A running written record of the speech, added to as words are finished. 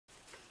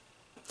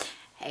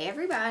Hey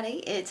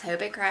everybody, it's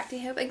Hope at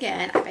Crafty Hope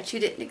again. I bet you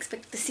didn't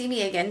expect to see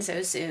me again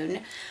so soon.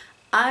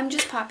 I'm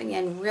just popping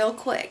in real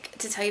quick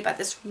to tell you about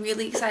this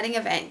really exciting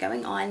event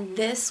going on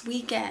this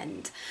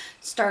weekend.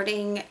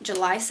 Starting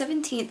July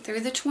 17th through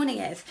the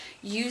 20th,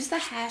 use the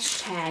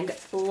hashtag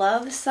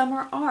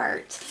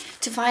LoveSummerArt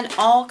to find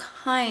all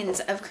kinds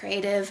of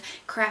creative,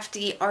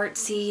 crafty,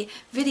 artsy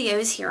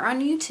videos here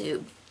on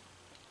YouTube.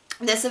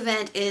 This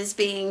event is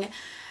being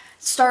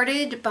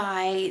started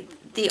by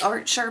the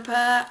art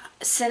Sherpa,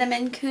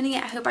 Cinnamon Cooney.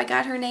 I hope I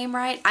got her name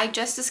right. I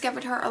just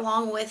discovered her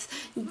along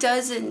with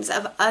dozens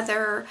of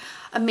other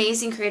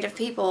amazing creative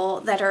people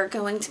that are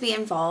going to be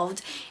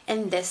involved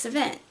in this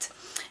event.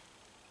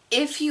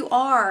 If you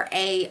are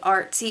a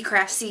artsy,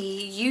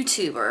 craftsy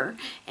YouTuber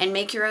and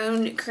make your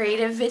own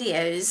creative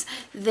videos,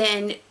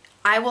 then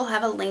I will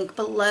have a link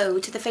below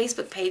to the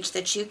Facebook page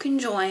that you can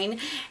join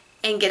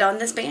and get on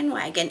this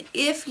bandwagon.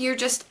 If you're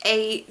just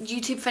a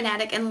YouTube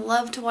fanatic and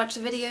love to watch the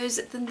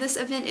videos, then this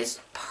event is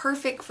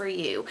perfect for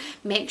you.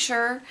 Make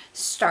sure,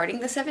 starting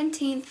the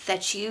 17th,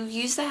 that you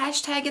use the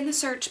hashtag in the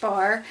search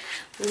bar,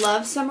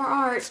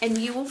 LoveSummerArt, and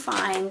you will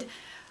find,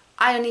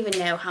 I don't even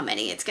know how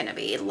many it's going to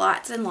be,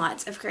 lots and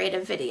lots of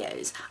creative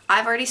videos.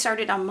 I've already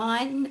started on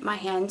mine. My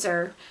hands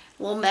are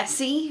a little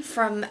messy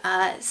from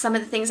some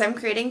of the things I'm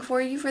creating for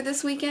you for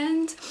this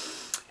weekend.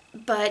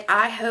 But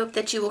I hope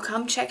that you will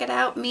come check it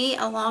out, me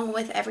along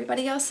with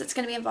everybody else that's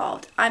going to be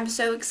involved. I'm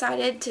so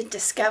excited to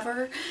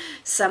discover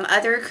some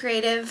other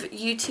creative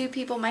YouTube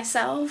people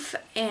myself,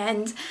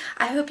 and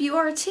I hope you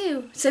are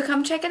too. So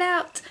come check it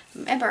out.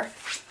 Remember,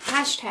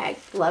 hashtag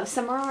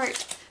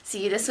LoveSummerArt.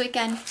 See you this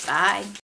weekend. Bye.